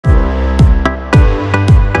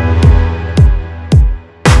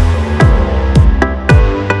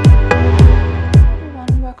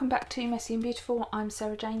Messy and Beautiful, I'm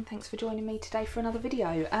Sarah Jane. Thanks for joining me today for another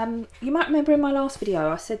video. You might remember in my last video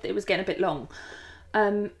I said that it was getting a bit long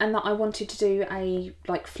and that I wanted to do a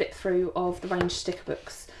flip through of the range sticker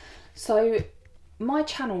books. So my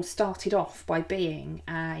channel started off by being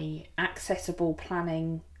a accessible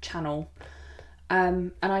planning channel,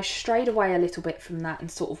 and I strayed away a little bit from that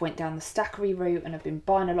and sort of went down the stackery route, and I've been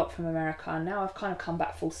buying a lot from America, and now I've kind of come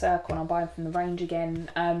back full circle and I'm buying from the range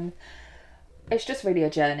again. It's just really a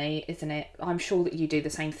journey, isn't it? I'm sure that you do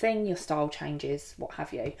the same thing, your style changes, what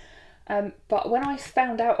have you. But when I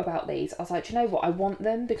found out about these, I was like, do you know what? I want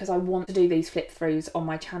them because I want to do these flip throughs on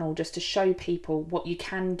my channel just to show people what you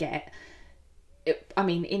can get. I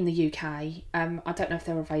mean, in the UK, I don't know if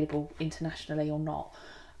they're available internationally or not,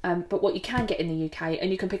 but what you can get in the UK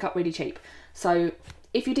and you can pick up really cheap. So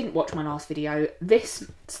if you didn't watch my last video, this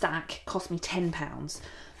stack cost me £10.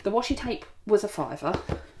 The washi tape was a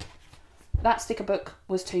 £5. That sticker book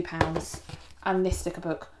was £2 and this sticker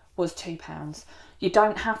book was £2. You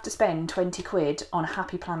don't have to spend 20 quid on a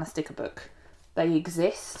Happy Planner sticker book. They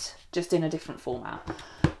exist, just in a different format.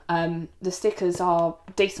 The stickers are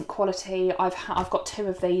decent quality. I've got 2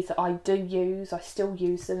 of these that I do use. I still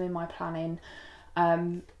use them in my planning,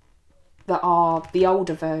 that are the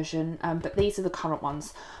older version, but these are the current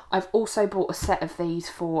ones. I've also bought a set of these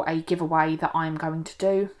for a giveaway that I'm going to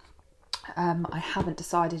do. I haven't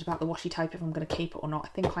decided about the washi tape if I'm going to keep it or not. I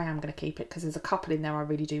think I am going to keep it because there's a couple in there I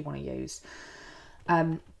really do want to use.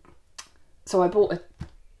 So I bought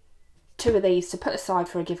 2 of these to put aside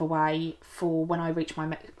for a giveaway for when I reach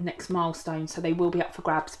my next milestone. So they will be up for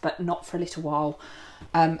grabs, but not for a little while,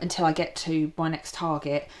 until I get to my next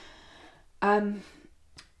target. But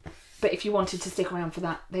if you wanted to stick around for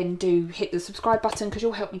that, then do hit the subscribe button because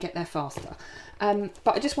you'll help me get there faster.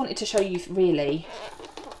 But I just wanted to show you really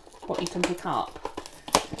what you can pick up.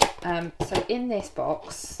 So in this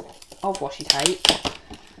box of washi tape,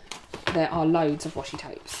 there are loads of washi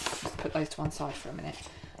tapes. Let's put those to one side for a minute.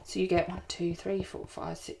 So you get 1, 2, 3, 4,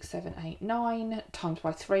 5, 6, 7, 8, 9 times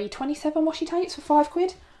by 3, 27 washi tapes for 5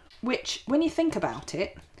 quid. Which, when you think about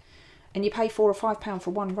it, and you pay £4 or £5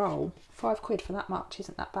 for one roll, 5 quid for that much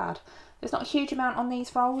isn't that bad. There's not a huge amount on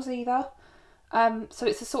these rolls either. So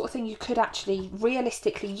it's the sort of thing you could actually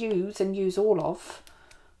realistically use and use all of,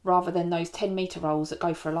 rather than those 10-metre rolls that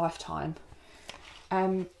go for a lifetime.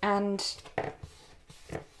 And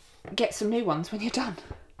get some new ones when you're done.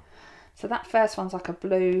 So that first one's like a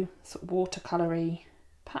blue sort of watercolour-y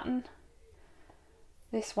pattern.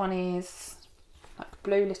 This one is like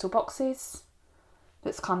blue little boxes.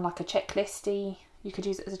 That's kind of like a checklist-y. You could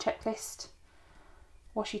use it as a checklist.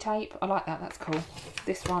 Washi tape. I like that, that's cool.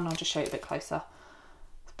 This one, I'll just show you a bit closer.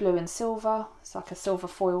 It's blue and silver. It's like a silver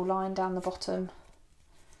foil line down the bottom.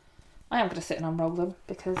 I am going to sit and unroll them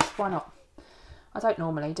because why not? I don't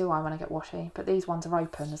normally, do I, when I get washi? But these ones are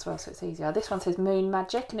open as well, so it's easier. This one says Moon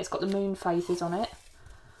Magic and it's got the moon phases on it.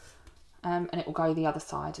 And it will go the other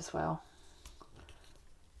side as well.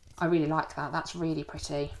 I really like that. That's really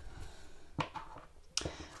pretty.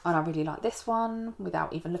 And I really like this one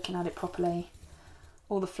without even looking at it properly.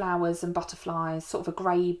 All the flowers and butterflies, sort of a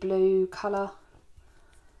grey-blue colour.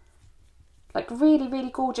 Like really, really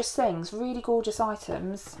gorgeous things, really gorgeous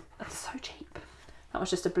items. That's so cheap. That was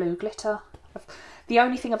just a blue glitter. The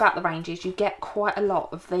only thing about the range is you get quite a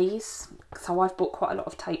lot of these. So I've bought quite a lot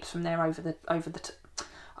of tapes from there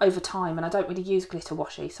over time, and I don't really use glitter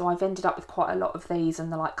washi. So I've ended up with quite a lot of these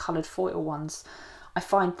and the like coloured foil ones. I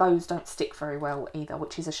find those don't stick very well either,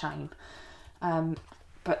 which is a shame.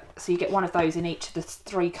 But so you get one of those in each of the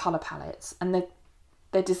 3 colour palettes, and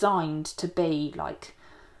they're designed to be like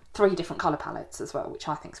 3 different colour palettes as well, which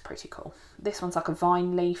I think is pretty cool. This one's like a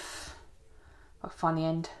vine leaf. I'll find the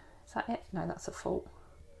end. Is that it? No, that's a fault.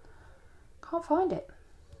 Can't find it.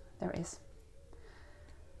 There it is.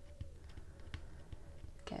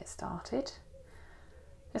 Get it started.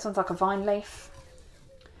 This one's like a vine leaf.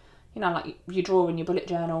 You know, like you draw in your bullet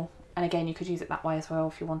journal. And again, you could use it that way as well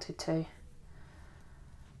if you wanted to.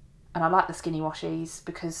 And I like the skinny washies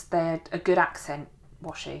because they're a good accent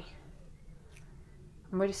washi.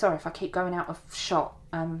 I'm really sorry if I keep going out of shot.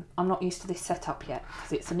 I'm not used to this setup yet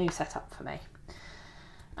because it's a new setup for me.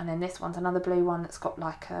 And then this one's another blue one that's got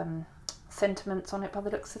like sentiments on it by the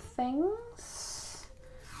looks of things.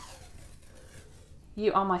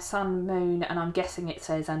 You are my sun, moon, and I'm guessing it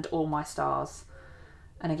says and all my stars.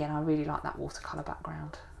 And again, I really like that watercolour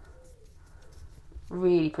background.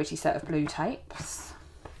 Really pretty set of blue tapes.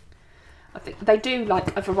 I think they do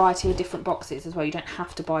like a variety of different boxes as well. You don't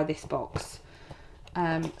have to buy this box.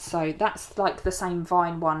 So that's like the same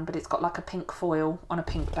vine one, but it's got like a pink foil on a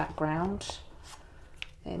pink background.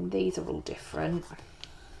 Then these are all different.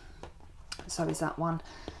 So is that one.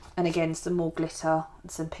 And again, some more glitter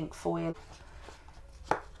and some pink foil.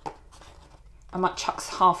 I might chuck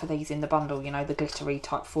half of these in the bundle, you know, the glittery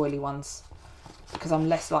type foily ones, because I'm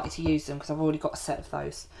less likely to use them because I've already got a set of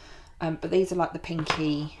those. But these are like the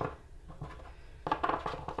pinky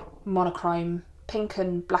monochrome, pink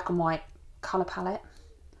and black and white colour palette.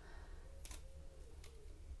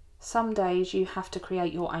 Some days you have to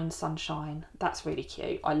create your own sunshine. That's really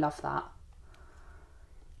cute. I love that.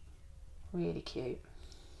 Really cute.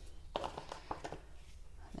 And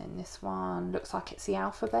then this one looks like it's the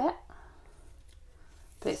alphabet,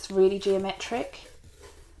 but it's really geometric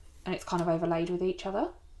and it's kind of overlaid with each other.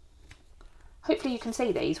 Hopefully you can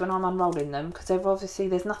see these when I'm unrolling them, because obviously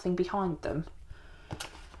there's nothing behind them.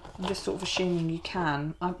 I'm just sort of assuming you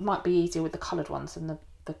can. It might be easier with the coloured ones than the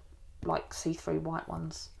like see-through white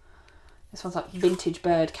ones. This one's like vintage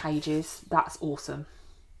bird cages. That's awesome.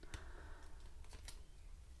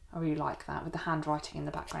 I really like that with the handwriting in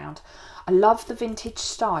the background. I love the vintage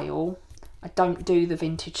style. I don't do the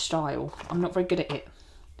vintage style. I'm not very good at it.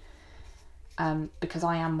 Because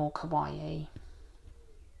I am more kawaii.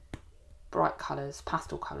 Bright colours,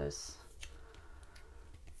 pastel colours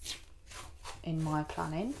in my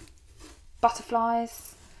planning.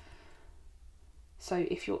 Butterflies. So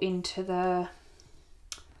if you're into the,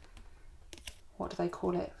 what do they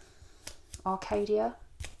call it? Arcadia.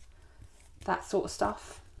 That sort of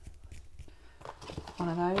stuff. One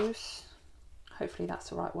of those. Hopefully that's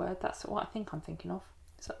the right word. That's what I think I'm thinking of.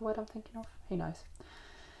 Is that the word I'm thinking of? Who knows?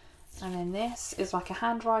 And then this is like a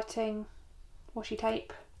handwriting washi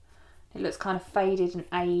tape. It looks kind of faded and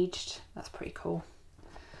aged. That's pretty cool.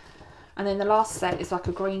 And then the last set is like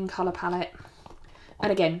a green colour palette.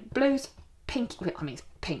 And again, blues, pink, I mean it's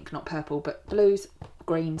pink, not purple, but blues,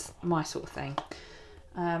 greens, my sort of thing.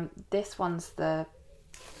 This one's the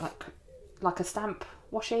like a stamp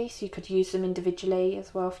washi, so you could use them individually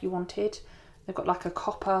as well if you wanted. They've got like a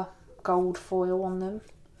copper gold foil on them.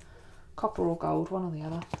 Copper or gold, one or the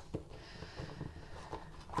other.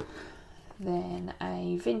 Then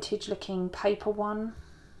a vintage looking paper one,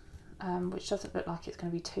 which doesn't look like it's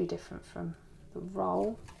going to be too different from the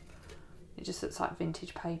roll. It just looks like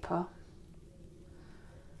vintage paper.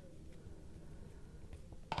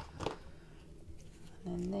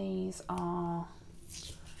 And then these are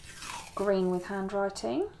green with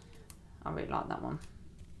handwriting. I really like that one.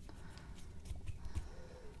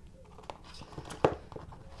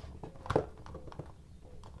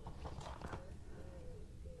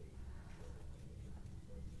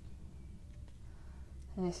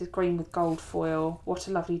 And this is green with gold foil. What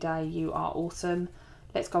a lovely day, you are awesome.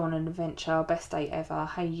 Let's go on an adventure, best day ever.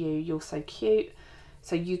 Hey you, you're so cute.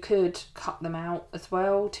 So you could cut them out as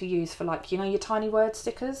well to use for, like, you know, your tiny word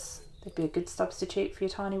stickers. They'd be a good substitute for your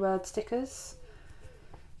tiny word stickers,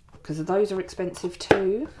 because those are expensive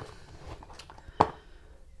too.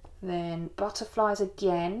 Then butterflies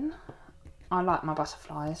again. I like my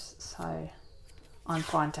butterflies, so I'm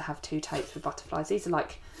fine to have two tapes with butterflies. These are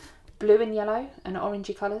like blue and yellow and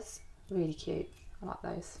orangey colours. Really cute. I like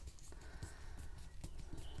those.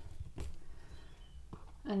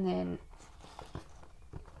 And then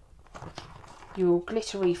your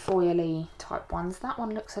glittery foily type ones. That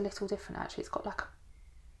one looks a little different actually. It's got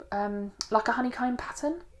like a honeycomb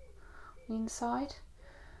pattern on the inside.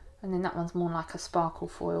 And then that one's more like a sparkle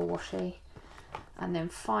foil washi. And then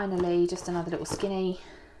finally just another little skinny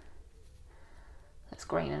that's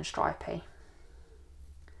green and stripy.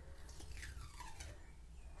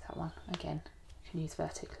 That one again, you can use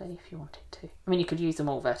vertically if you wanted to. I mean, you could use them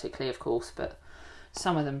all vertically of course, but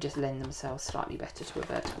some of them just lend themselves slightly better to a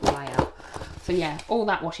vertical layout. So yeah, all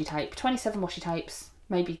that washi tape, 27 washi tapes,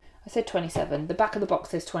 maybe, I said 27, the back of the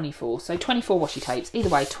box says 24, so 24 washi tapes, either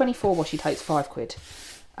way, 24 washi tapes, £5.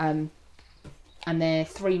 And they're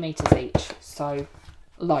 3 meters each, so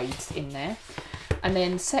loads in there. And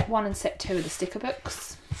then set 1 and set 2 are the sticker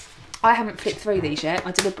books. I haven't flipped through these yet,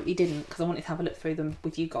 I deliberately didn't because I wanted to have a look through them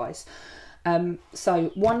with you guys.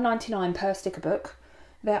 So £1.99 per sticker book.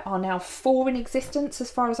 There are now 4 in existence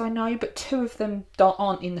as far as I know, but 2 of them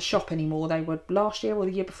aren't in the shop anymore. They were last year or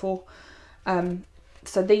the year before.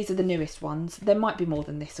 So these are the newest ones. There might be more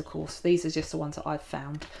than this, of course. These are just the ones that I've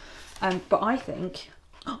found. But I think,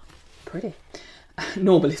 oh, pretty.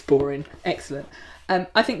 Normal is boring. Excellent.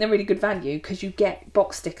 I think they're really good value because you get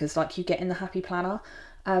box stickers like you get in the Happy Planner.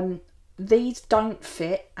 These don't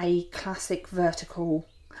fit a classic vertical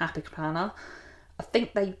Happy Planner. I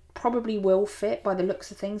think they probably will fit by the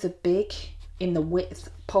looks of things. Are big in the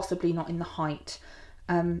width, possibly not in the height,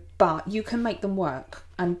 but you can make them work,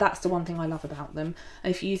 and that's the one thing I love about them.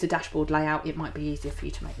 And if you use a dashboard layout, it might be easier for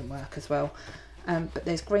you to make them work as well. But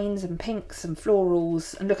there's greens and pinks and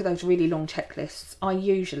florals, and look at those really long checklists. I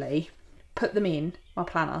usually put them in my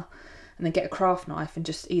planner and then get a craft knife and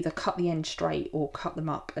just either cut the end straight or cut them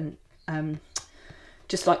up and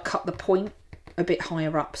just like cut the point a bit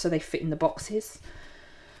higher up so they fit in the boxes.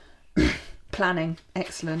 Planning,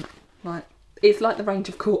 excellent. Like, it's like the range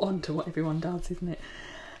of caught on to what everyone does, isn't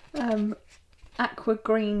it? Aqua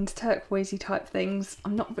greens, turquoisey type things. I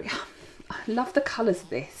love the colours of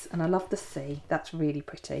this, and I love the sea. That's really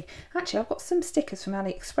pretty. Actually, I've got some stickers from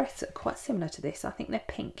AliExpress that are quite similar to this. I think they're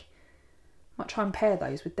pink. Might try and pair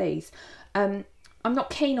those with these. I'm not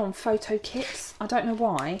keen on photo kits. I don't know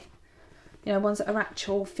why. You know, ones that are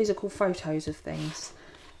actual physical photos of things.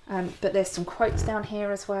 But there's some quotes down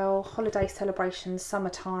here as well. Holiday celebrations,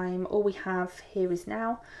 summertime. All we have here is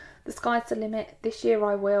now. The sky's the limit. This year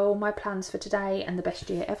I will. My plans for today and the best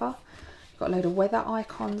year ever. Got a load of weather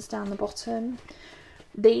icons down the bottom.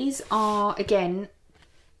 These are, again,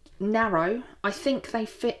 narrow. I think they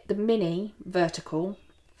fit the mini vertical,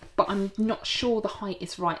 but I'm not sure the height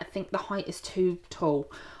is right. I think the height is too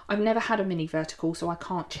tall. I've never had a mini vertical, so I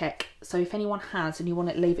can't check. So if anyone has and you want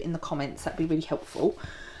to leave it in the comments, that'd be really helpful.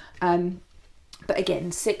 But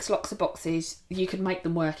again, 6 lots of boxes. You could make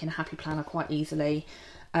them work in a happy planner quite easily.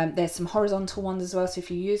 There's some horizontal ones as well, so if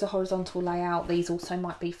you use a horizontal layout, these also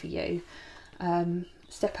might be for you.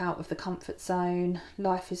 Step out of the comfort zone.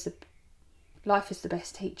 Life is the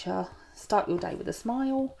best teacher. Start your day with a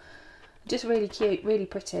smile. Just really cute, really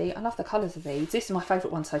pretty. I love the colours of these. This is my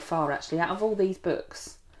favourite one so far, actually. Out of all these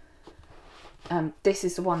books, this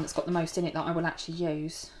is the one that's got the most in it that I will actually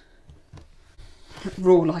use.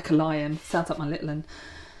 Roar like a lion. Sounds like my little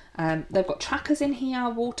one. They've got trackers in here.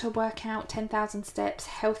 Water, workout, 10,000 steps,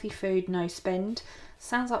 healthy food, no spend.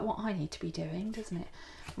 Sounds like what I need to be doing, doesn't it?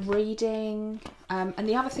 Reading. And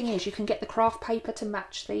the other thing is you can get the craft paper to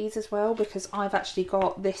match these as well, because I've actually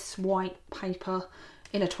got this white paper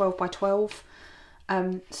in a 12 by 12.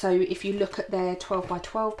 So if you look at their 12 by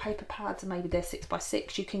 12 paper pads and maybe they're 6 by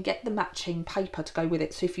 6, you can get the matching paper to go with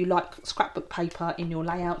it. So if you like scrapbook paper in your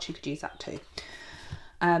layouts, you could use that too.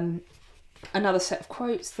 Another set of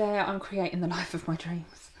quotes there. I'm creating the life of my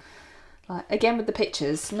dreams. Like, again with the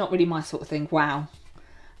pictures, not really my sort of thing. Wow.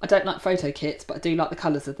 I don't like photo kits, but I do like the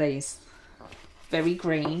colours of these. Very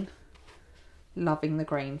green. Loving the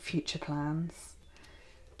green. Future plans.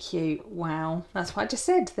 Cute. Wow. That's what I just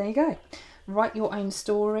said. There you go. Write your own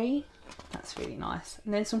story. That's really nice.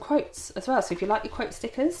 And then some quotes as well. So if you like your quote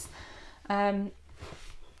stickers,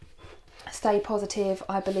 stay positive.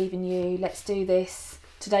 I believe in you. Let's do this.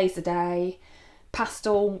 Today's the day.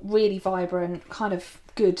 Pastel, really vibrant, kind of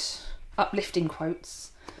good, uplifting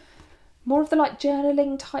quotes. More of the like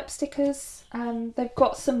journaling type stickers. They've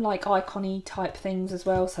got some like icon-y type things as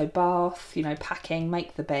well. So bath, you know, packing,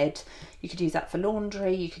 make the bed. You could use that for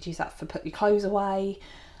laundry. You could use that for put your clothes away,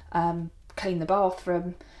 clean the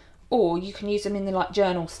bathroom. Or you can use them in the like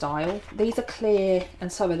journal style. These are clear,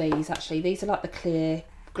 and so are these actually. These are like the clear,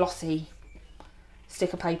 glossy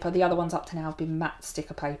sticker paper. The other ones up to now have been matte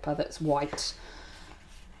sticker paper that's white.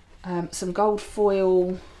 Some gold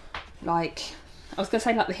foil, like, I was going to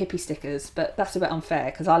say like the hippie stickers, but that's a bit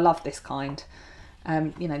unfair because I love this kind.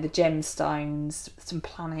 You know, the gemstones, some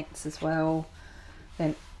planets as well.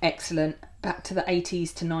 Then excellent, back to the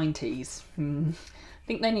 80s to 90s. I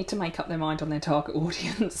think they need to make up their mind on their target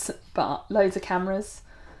audience, but loads of cameras.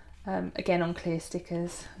 Again on clear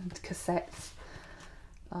stickers and cassettes.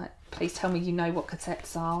 Like, please tell me you know what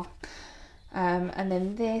cassettes are. And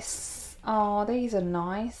then this, oh, these are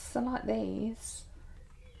nice. I like these.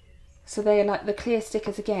 So they're like the clear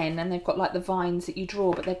stickers again, and they've got like the vines that you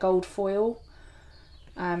draw, but they're gold foil.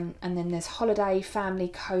 And then there's holiday, family,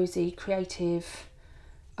 cozy, creative,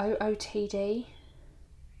 OOTD.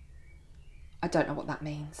 I don't know what that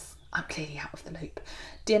means. I'm clearly out of the loop.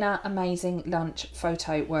 Dinner, amazing, lunch,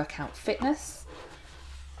 photo, workout, fitness.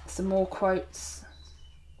 Some more quotes,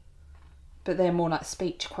 but they're more like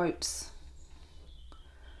speech quotes.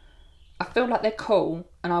 I feel like they're cool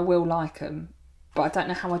and I will like them, but I don't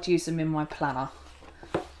know how I'd use them in my planner.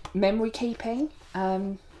 Memory keeping.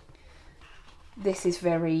 This is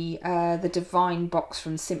very, the Divine box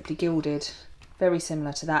from Simply Gilded. Very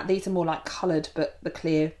similar to that. These are more like coloured, but the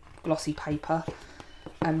clear glossy paper.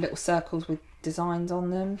 Little circles with designs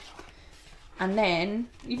on them. And then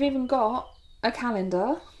you've even got a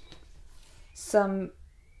calendar. Some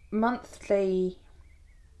monthly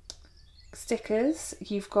stickers.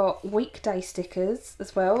 You've got weekday stickers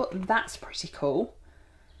as well. That's pretty cool.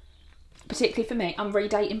 Particularly for me, I'm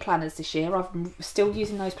redating planners this year. I'm still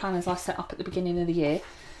using those planners I set up at the beginning of the year.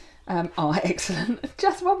 Oh, excellent.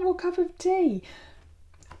 Just one more cup of tea.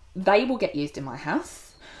 they will get used in my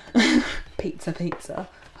house. Pizza, pizza.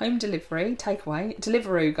 Home delivery, takeaway,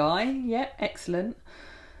 Deliveroo guy. Yeah, excellent.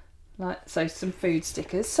 Like, so some food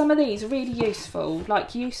stickers. Some of these are really useful.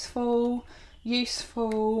 Like useful,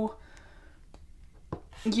 useful,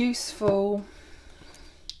 useful.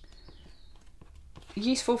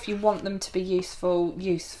 Useful if you want them to be useful,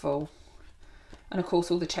 useful. And of course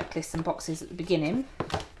all the checklists and boxes at the beginning.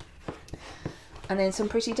 And then some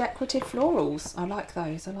pretty decorative florals. I like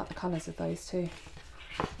those. I like the colours of those too.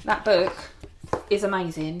 That book is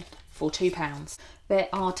amazing for £2. There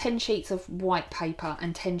are 10 sheets of white paper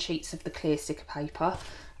and 10 sheets of the clear sticker paper.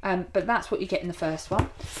 But that's what you get in the first one.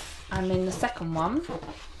 And then the second one,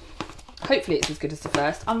 hopefully it's as good as the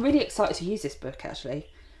first. I'm really excited to use this book actually.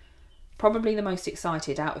 Probably the most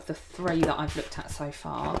excited out of the 3 that I've looked at so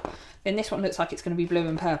far. Then this one looks like it's going to be blue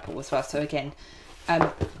and purple as well. So again,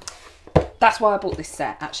 that's why I bought this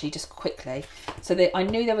set actually, just quickly. So that I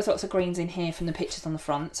knew there was lots of greens in here from the pictures on the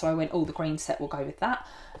front. So I went, oh, the green set will go with that.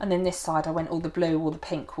 And then this side I went, all the blue or the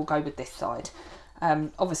pink will go with this side.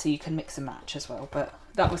 Obviously you can mix and match as well, but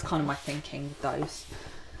that was kind of my thinking with those.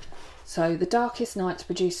 So the darkest nights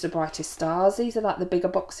produce the brightest stars. These are like the bigger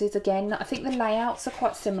boxes again. I think the layouts are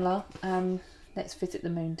quite similar. Let's visit the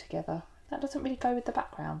moon together. That doesn't really go with the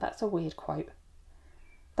background. That's a weird quote.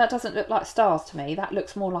 That doesn't look like stars to me. That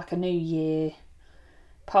looks more like a New Year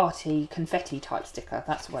party confetti type sticker.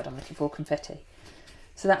 That's the word I'm looking for, confetti.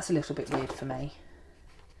 So that's a little bit weird for me.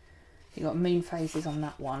 You've got moon phases on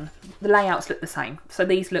that one. The layouts look the same. So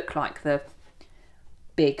these look like the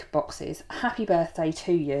big boxes. Happy birthday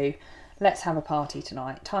to you. Let's have a party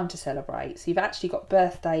tonight. Time to celebrate. So you've actually got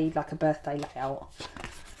birthday, like a birthday layout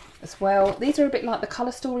as well. These are a bit like the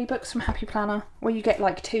colour story books from Happy Planner, where you get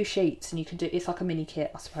like 2 sheets and you can do, it's like a mini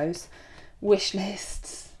kit, I suppose. Wish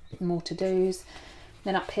lists, more to-dos.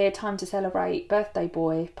 Then up here, time to celebrate, birthday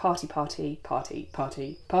boy, party, party, party,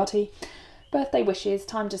 party, party. Birthday wishes,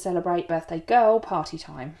 time to celebrate, birthday girl, party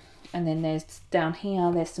time. And then there's down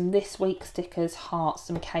here, there's some this week stickers, hearts,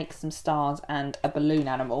 some cakes, some stars, and a balloon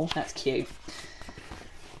animal. That's cute.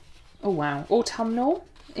 Oh wow, autumnal,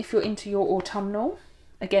 if you're into your autumnal.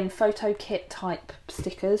 Again, photo kit type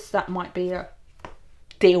stickers, that might be a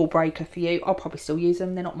deal breaker for you. I'll probably still use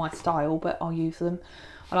them. They're not my style, but I'll use them.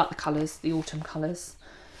 I like the colours, the autumn colours.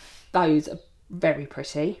 Those are very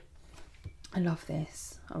pretty. I love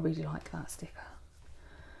this. I really like that sticker.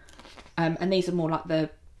 And these are more like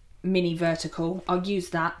the mini vertical. I'll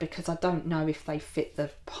use that because I don't know if they fit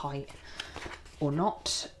the height or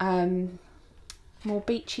not. More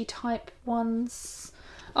beachy type ones.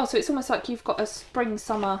 Oh, so it's almost like you've got a spring,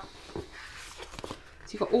 summer.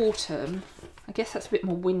 So you've got autumn. I guess that's a bit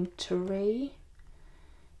more wintry.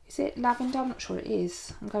 Is it lavender? I'm not sure it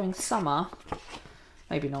is. I'm going summer.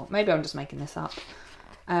 Maybe not. Maybe I'm just making this up.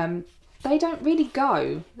 They don't really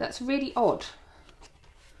go. That's really odd.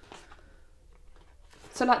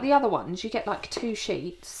 So like the other ones, you get like 2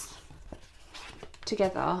 sheets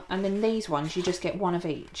together, and then these ones you just get 1 of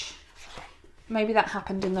each. Maybe that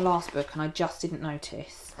happened in the last book and I just didn't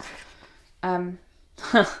notice.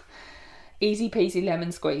 Easy peasy lemon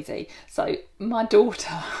squeezy. So my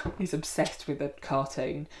daughter is obsessed with a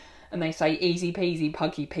cartoon and they say easy peasy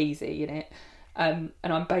puggy peasy in it. And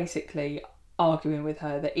I'm basically arguing with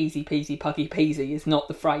her that easy peasy puggy peasy is not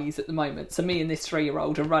the phrase at the moment. So me and this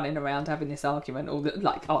 3-year-old are running around having this argument, or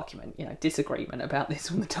argument, you know, disagreement about this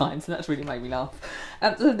all the time. So that's really made me laugh.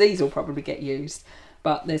 So these will probably get used.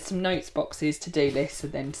 But there's some notes boxes, to-do lists,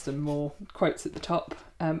 and then some more quotes at the top,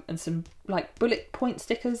 and some like bullet point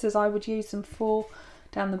stickers, as I would use them for,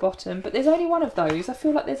 down the bottom. But there's only 1 of those. I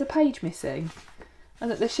feel like there's a page missing, and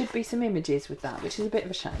that there should be some images with that, which is a bit of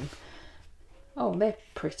a shame. Oh, they're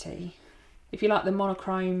pretty. If you like the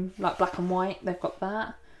monochrome, like black and white, they've got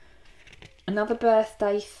that. Another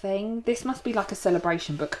birthday thing. This must be like a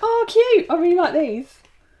celebration book. Oh, cute! I really like these.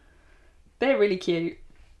 They're really cute.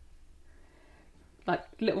 Like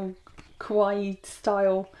little kawaii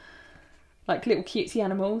style, like little cutesy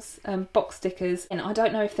animals. Box stickers. And I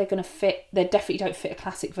don't know if they're going to fit. They definitely don't fit a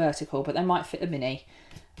classic vertical, but they might fit a mini.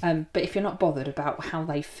 But if you're not bothered about how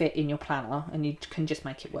they fit in your planner and you can just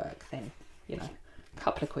make it work, then, you know, a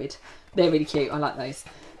couple of quid. They're really cute. I like those.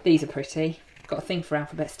 These are pretty. Got a thing for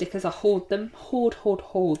alphabet stickers. I hoard them. Hoard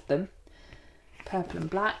them. Purple and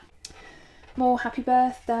black. More happy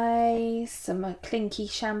birthdays, some clinky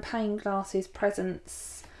champagne glasses,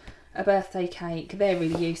 presents, a birthday cake. They're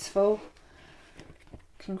really useful.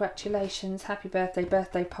 Congratulations, happy birthday,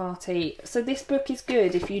 birthday party. So this book is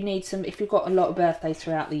good if you need some, if you've got a lot of birthdays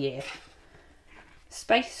throughout the year.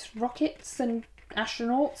 Space rockets and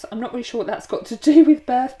astronauts. I'm not really sure what that's got to do with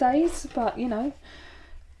birthdays, but you know.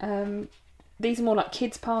 These are more like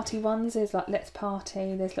kids party ones. There's like Let's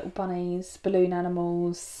Party, there's little bunnies, balloon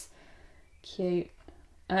animals, cute,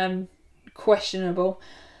 questionable,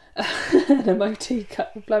 an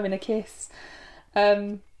emoji blowing a kiss,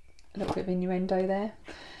 a little bit of innuendo there.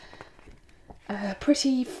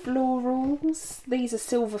 Pretty florals. These are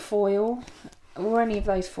silver foil. Were any of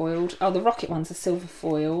those foiled? Oh, the rocket ones are silver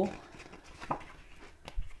foil.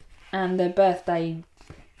 And the birthday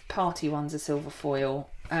party ones are silver foil.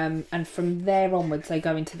 And from there onwards they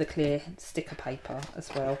go into the clear sticker paper as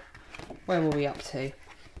well. Where were we up to?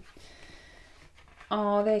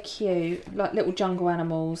 Oh, they're cute. Like little jungle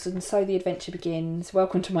animals. And so the adventure begins.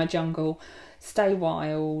 Welcome to my jungle. Stay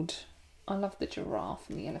wild. I love the giraffe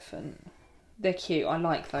and the elephant. They're cute. I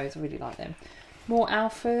like those. I really like them. More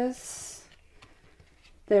alphas.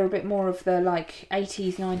 They're a bit more of the like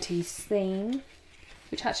 80s, 90s theme.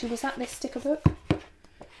 Which actually, was that this sticker book?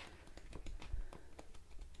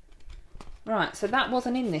 Right, so that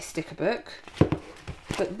wasn't in this sticker book.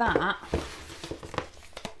 But that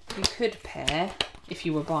you could pair, if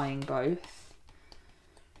you were buying both,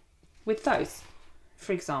 with those,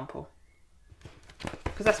 for example.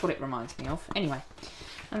 Because that's what it reminds me of. Anyway.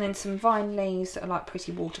 And then some vine leaves that are like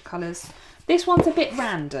pretty watercolours. This one's a bit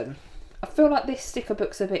random. I feel like this sticker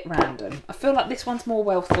book's a bit random. I feel like this one's more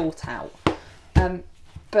well thought out.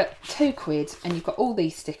 But £2 and you've got all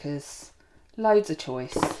these stickers. Loads of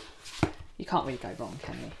choice. You can't really go wrong,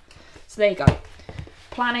 can you? So there you go.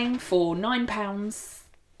 Planning for £9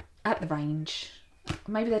 at the range.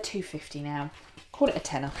 Maybe they're £2.50 now. Call it a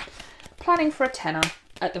tenner. Planning for a tenner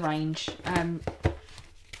at the range.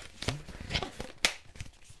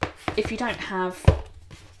 If you don't have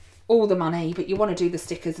all the money but you want to do the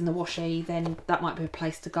stickers and the washi, then that might be a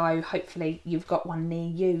place to go. Hopefully you've got one near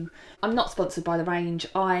you. I'm not sponsored by the range.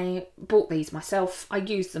 I bought these myself. I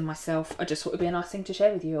used them myself. I just thought it would be a nice thing to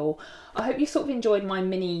share with you all. I hope you sort of enjoyed my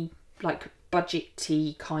mini like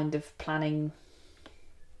budget-y kind of planning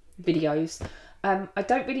videos. I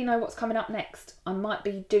don't really know what's coming up next. I might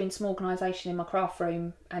be doing some organisation in my craft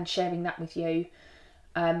room and sharing that with you.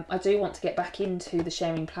 I do want to get back into the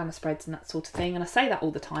sharing planner spreads and that sort of thing, and I say that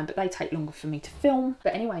all the time, but they take longer for me to film.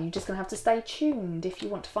 But anyway, you're just going to have to stay tuned if you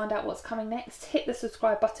want to find out what's coming next. Hit the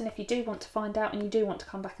subscribe button if you do want to find out and you do want to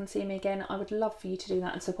come back and see me again. I would love for you to do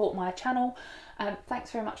that and support my channel.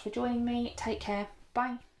 Thanks very much for joining me. Take care.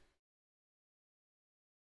 Bye.